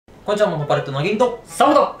こんにちは、モノパレットのあげいんとサ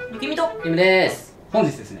ムとゆきみとゆみです。本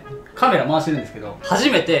日ですね、カメラ回してるんですけど、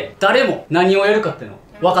初めて誰も何をやるかっていうの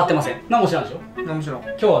分かってません。何も知らんでしょ。何も知らん。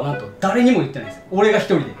今日はなんと誰にも言ってないです。俺が一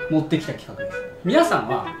人で持ってきた企画です。皆さん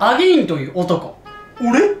はあげいんという男、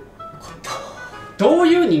俺どう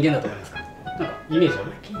いう人間だと思いますか？なんかイメージあ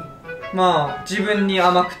る？まあ自分に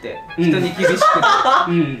甘くて人に厳しくて、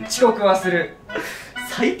遅刻はする、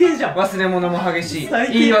最低じゃん。忘れ物も激しい、最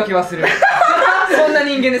低言い訳はするそんな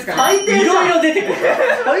人間ですからね。最低じゃん。いろいろ出てくる。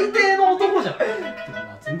最低の男じゃん。でもま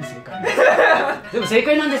あ全部正解でも正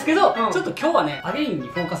解なんですけど、ちょっと今日はね、あげいんに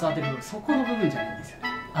フォーカス当てる部分、そこの部分じゃないんですよね。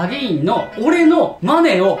あげいんの俺のマ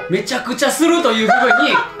ネをめちゃくちゃするという部分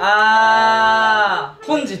に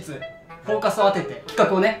本日フォーカスを当てて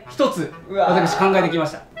企画をね、一つ私考えてきま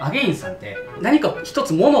した。あげいんさんって何か一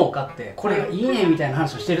つ物を買ってこれがいいねみたいな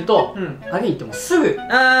話をしてると、あげいんってもうすぐそれを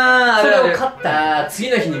買った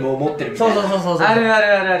次の日にもう持ってるみたいな。そうあるある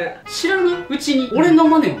あるある。知らないうちに俺の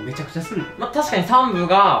マネをめちゃくちゃするの。まあ確かに3部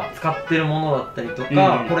が使ってるものだったりと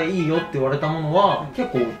か、これいいよって言われたものは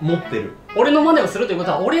結構持ってる。俺のマネをするというこ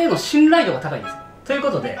とは俺への信頼度が高いんですよ。という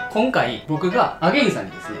ことで今回僕があげいんさん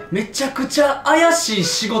にですね、めちゃくちゃ怪しい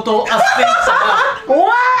仕事を斡旋したらお前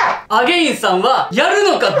あげいんさんはやる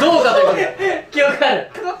のかどうかということで記憶ある。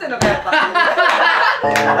太ってんのかやっぱ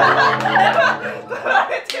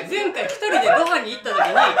前回2人でご飯に行った時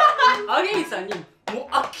にあげいんさんにもう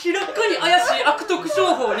明らかに怪しい悪徳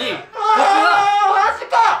商法に僕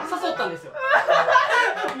は誘ったんですよ。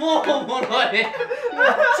もうおもろい。違う。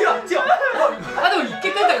あ、でも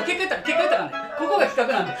結果言ったからね。ここが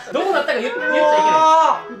企画なんでどうなったか言っちゃいけな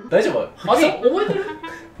い。大丈夫？あげいん覚えてる？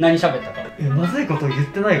何喋ったか。まずいこと言っ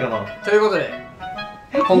てないかな。ということで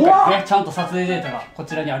今回ね、ちゃんと撮影データがこ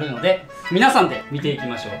ちらにあるので皆さんで見ていき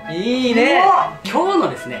ましょう。いいね。今日の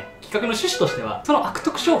ですね、企画の趣旨としてはその悪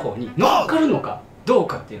徳商法に乗っかるのかどう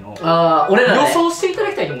かっていうのを俺らね、予想していただ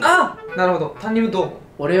きたいと思います。なるほど。担任どう？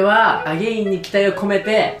俺はあげいんに期待を込め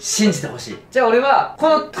て信じてほしい。じゃあ俺はこ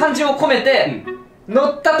の感じを込めて、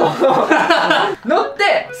乗ったと乗っ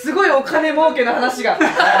てすごいお金儲けの話が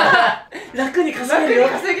楽に稼げるよ。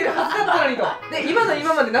稼げるはずだったのにと。で今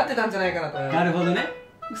までなってたんじゃないかなと。なるほどね。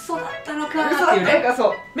嘘だったのかー嘘だっっていうね。たのか。そ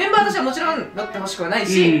う、メンバーとしてはもちろん乗ってほしくはない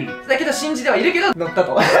し、だけど信じてはいるけど乗った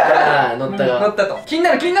とああ、乗ったよ。乗ったと。気に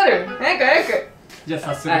なる早く。じゃあ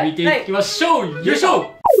早速見ていきましょう。よいし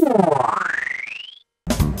ょ。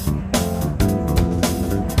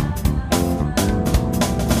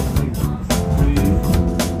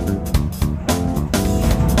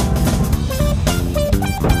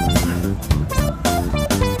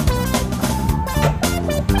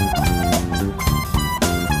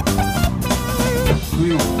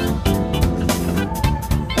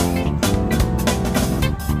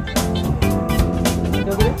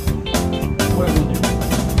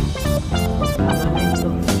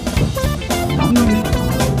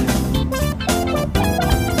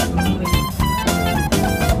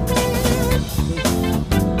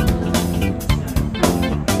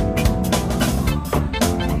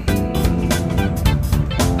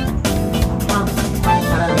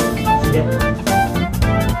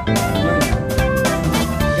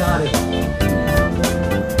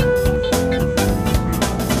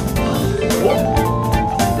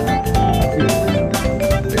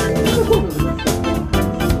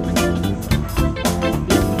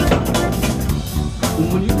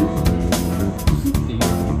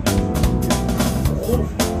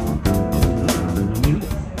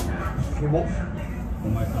お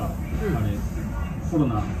前さ、コロ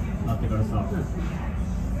ナなってからさ、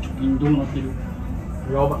貯金どうなってる？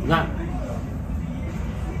やばい。な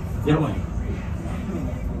い。やばいよ。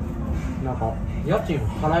なんか家賃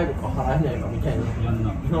払えるか払えないかみたいな。やん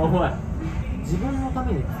な。お前自分のた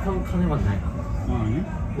めに使う金はない。まあね。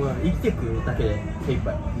生きてくだけで精一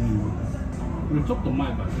杯。俺ちょっと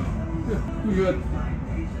前からさ、副業やって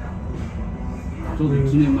た。ちょうど1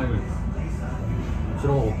年前ぐらい。知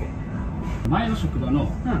らなかった。前の職場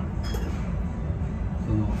の、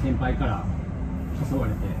その先輩から誘わ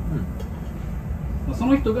れて、そ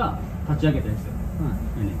の人が立ち上げたやつや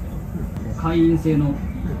ねんけど、会員制の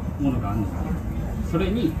ものがあるんだけど、それ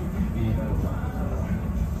に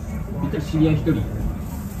言ったら知り合い1人誘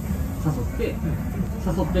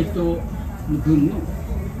った人の分のこ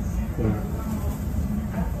う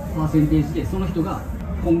パーセンテージでその人が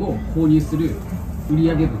今後購入する売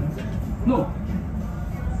上分の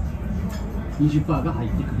20% が入っ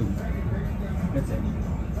てくるみたいなやつやね。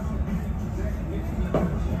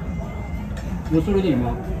もうそれで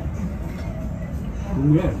今ど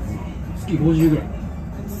んぐらいやろな、月50ぐらい。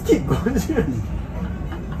月50？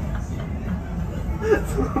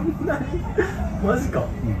んなにマジか、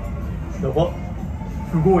やば、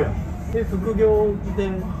富豪やん。で副業で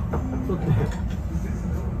だって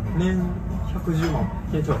年110万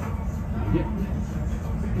消えちゃう。で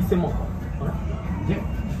1000万か。あれで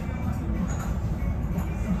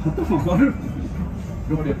頭悪い。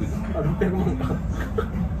600円。あ、600万か。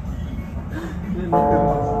で600万。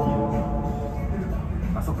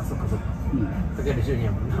あ、そっかそっかそっか。かける12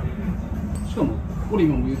やもんな。しかも俺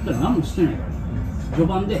今も言ったら何もしてないから、序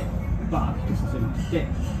盤でバーッとさせまくって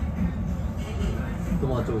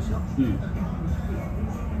友達多いしな。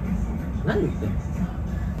何言ってんの。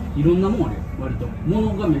いろんなもんあるよ、割と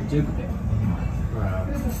物がめっちゃ良くて。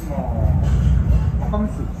赤身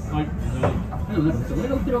数。はい。でもなんか別に俺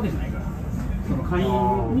が売ってるわけじゃないから、その会員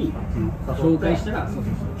にその紹介したら、そうそうそ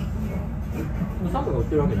う。サンプが売っ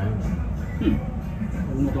てるわけじゃないんだ。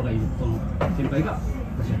妹がいるその先輩が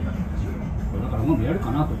立ち上げた事業だから、まあやる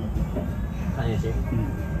かなと思って。金石。なん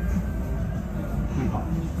か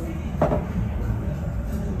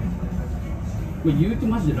言うと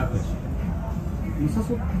マジで楽だし、誘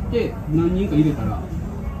って何人か入れたらも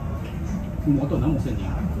うあとは何もせんでいい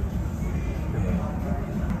から。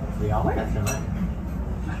それやばいやつじゃない。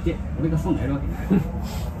なんで俺がそんなんやるわけない。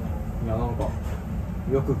いや、なんか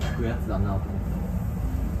よく聞くやつだなと思って。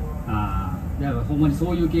ああ、だからほんまに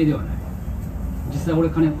そういう系ではない。実際俺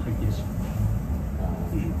金入ってるし。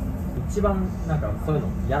一番なんかそういうの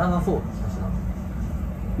やらなそうだしな。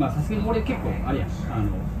まあさすがに俺結構あれやん、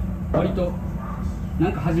割とな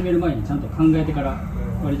んか始める前にちゃんと考えてから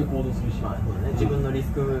割と行動するし、まあそうだね、自分のリ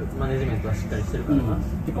スクマネジメントはしっかりしてるからな。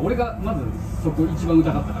てか俺がまずそこ一番疑っ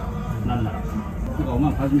たから、なんならだからお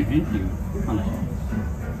前始めへんっていう話。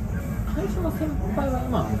会社の先輩は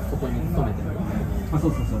今そこに勤めてる。あ、そ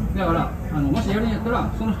うそうそう。だからもしやるんやった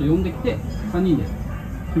らその人呼んできて3人で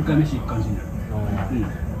1回飯行く感じになる。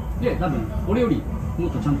で多分俺よりも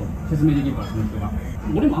っとちゃんと説明できるから、その人が。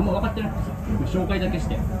俺もあんま分かってなくてさ、紹介だけし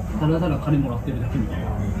てただただ金もらってるだけみたいな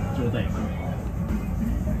状態やから。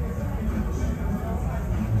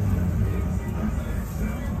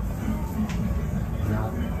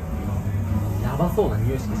やばそうな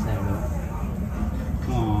入識しない俺は。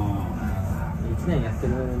1年やって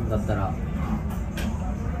るんだったら、なんか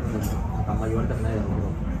あんま言われたくないだろう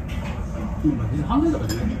別に犯罪とか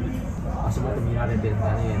じゃないけどね。けど、足元見られてんじ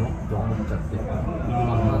ゃねえのって思っちゃって、今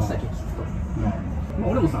の話だけ聞くと。まあ、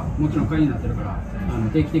俺もさ、もちろん会員になってるから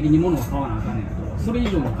定期的に物を買わなあかんねんけど、それ以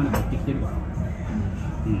上の金入ってきてるから。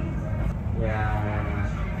いや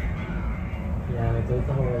ー、やめとい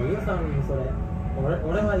た方がいいよ、さんにそれ。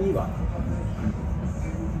俺はいいわ。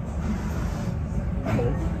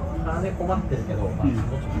金困ってるけど、もうちょっとね。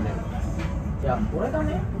いや、俺が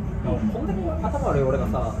ね、こんだけ頭悪い俺が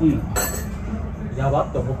さ、やば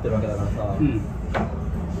って思ってるわけだからさ、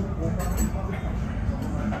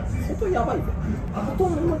相当やばいぜ。相当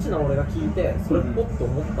の命な俺が聞いて、それっぽって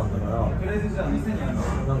思ったんだから、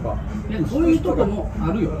なんか、でもそういうとこも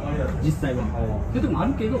あるよ、実際は。そういうとこもあ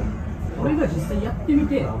るけど、俺が実際やってみ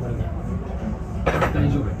て、あんまりね。大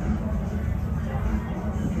丈夫や。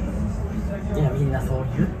いや、みんなそう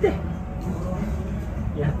言って、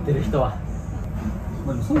やってる人は。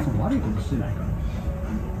まあ、でもそもそも悪いことしてないから。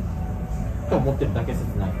と思ってるだけ切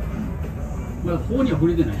ない。まあ、法には触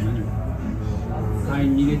れてない、何も。会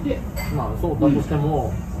員に入れて、まあそうだとして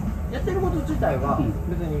も、やってること自体は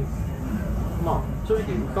別に、まあ正直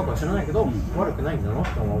深くは知らないけど、悪くないんだなっ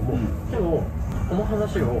て思う。けどこの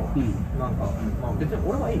話をなんか、まあ別に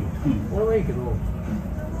俺はいいよ、俺はいいけど、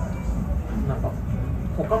なんか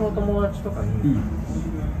他の友達とかに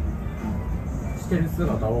してる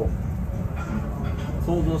姿を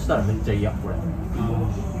想像したらめっちゃ嫌。これ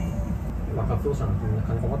まあ活動者なんてみんな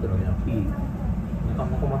金困ってるわけじゃん。金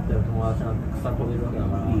困ってる友達なんて腐るほどいるわけだ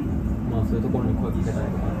から、まあそういうところに声聞いてたり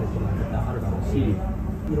とかっていうことも絶対あるだろうし、い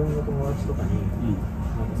ろんな友達とかに、な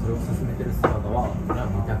んかそれを進めてる姿は俺は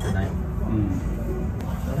見たくない。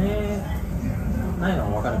ない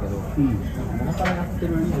のは分かるけど、なんか物からやって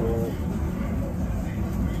る以上、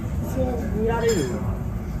そう見られる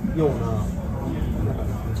ような、なんか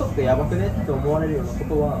ちょっとやばくねって思われるようなこ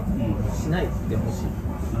とはしないでほしい。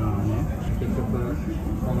結局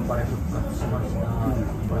モノパレ復活しました、こ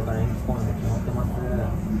れから延期公演が決まってます、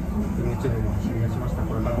YouTube も走り出しました、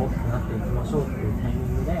これから大きくなっていきましょうっていうタイミ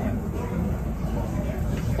ングで、例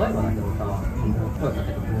えばだけどさ、声か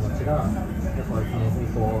けた友達がこいつね、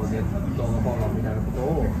こうでどうのこうのみたいなこと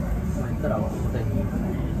を、まあ、言ったら表に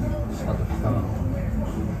したときさ、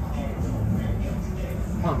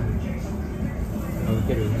ファンが受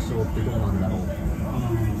ける印象ってどうなんだろう。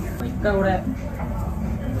一回俺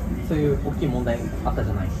そういう大きい問題あった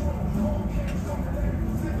じゃない。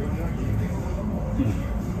今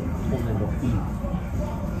年度。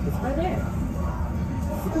でそれで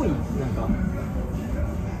すごいなんか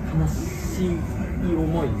悲しい思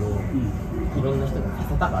いをいろんな人がさ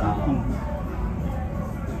せたから、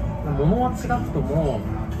物は違くとも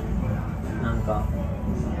なんか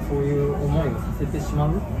そういう思いをさせてしま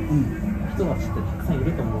う人たちってたくさんい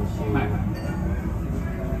ると思うし、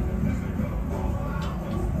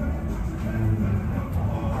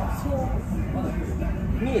そう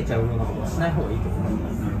見えちゃうようなことはしない方がいいと思う。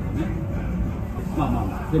まあまあ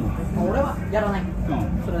まあ、でも俺はやらない。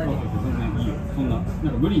それだけ。全然いいよ。そんななんか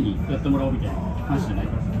無理にやってもらおうみたいな話じゃない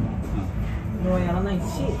から。俺はやらないし、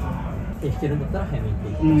できてるんだったら早めに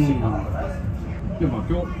言ってほしいな。でも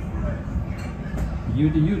今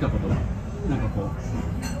日言うたことはなんかこう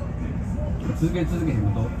続けへん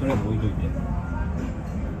のととりあえず置いといて、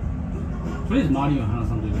とりあえず周りには話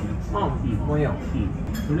さんといてね。もういいよ。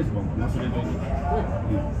とりあえず僕忘れとい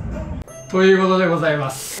て。ということでございま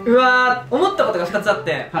す。うわー、思ったことが2つあっ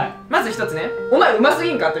て、はい、まず1つね、お前うます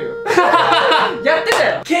ぎんかというやってた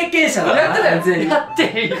よ、経験者だやってたよ、全然やって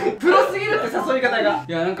いるプロすぎるって誘い方が。い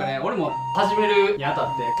やなんかね、俺も始めるにあたっ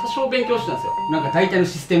て多少勉強してたんですよ。なんか大体の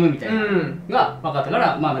システムみたいなのが分かったか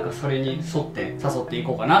ら、まあなんかそれに沿って誘ってい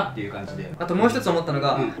こうかなっていう感じで。あともう一つ思ったの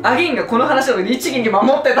が、アギンがこの話の時に日銀に守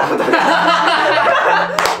ってたことが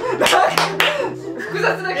複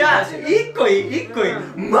雑な気がし。一個いい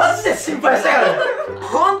マジで心配したから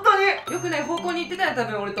本当によくない方向に行ってたよ、多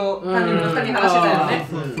分俺と担任の2人話してたよね。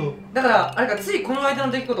だからあれか、ついこの間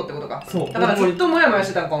の出来事ってことか。だからずっとモヤモヤし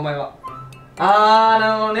てたんか、お前は。あー、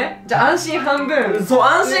なるほどね。じゃあ安心半分。そう、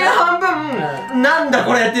安心半分なんだ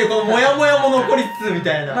これっていうこのモヤモヤも残りつつみ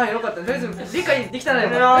たいな。はい、よかった。とりあえず理解できたらよ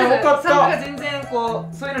いやーよかった。参加が全然こ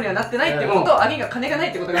うそういうのにはなってないってことと、アギンが金がない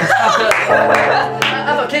ってことが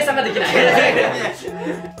あと計算ができない。で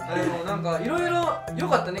もなんかいろいろ良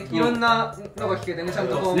かったね。いろんなのが聞けてね、ちゃん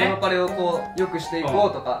とこうモノパレをこう良くしてい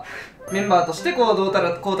こうとか、メンバーとしてこうどうた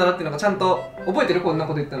らこうたらっていうのがちゃんと覚えてる。こんな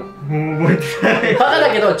こと言ったのもう覚えてない。バカ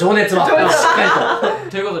だけど情熱はしっ情熱かり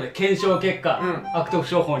と。ということで検証結果、悪徳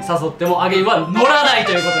商法に誘ってもアゲインは乗らない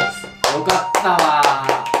ということです。よかった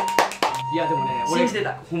わいやでもね、信じて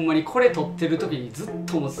た。ほんまにこれ撮ってる時にずっ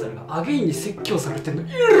と思ってたのが、アゲインに説教されてんのイ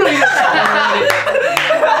ライラした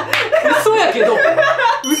嘘やけど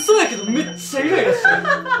めっちゃイライラしてる。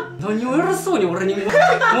何を偉そうに俺に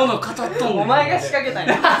物語っとんの。お前が仕掛けたん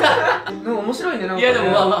や。でも面白いね、なんかね。いやで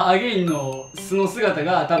もまあまあアゲインの素の姿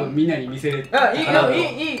が多分みんなに見せれたあ、いいと思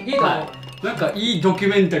う。なんかいいドキュ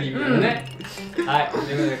メンタリーみたいなね、はい、とい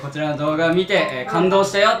うことでこちらの動画を見て、感動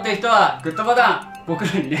したよって人はグッドボタン、僕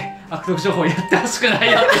らにね悪徳商法やってほしくな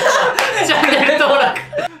いよって人は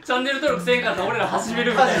チャンネル登録せんかったら俺ら始め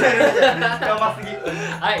るみたいなやばすぎ。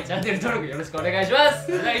はい、チャンネル登録よろしくお願いします。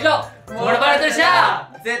それでは以上、モノパレットでした。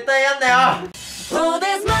絶対やんだよ。そう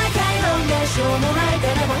です毎回論でしょうもない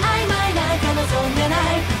誰も曖昧なんか望んでな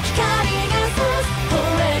い光が差すこ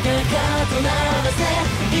れがカートならせ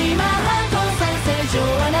今反抗戦線上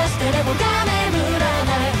はなしでも画面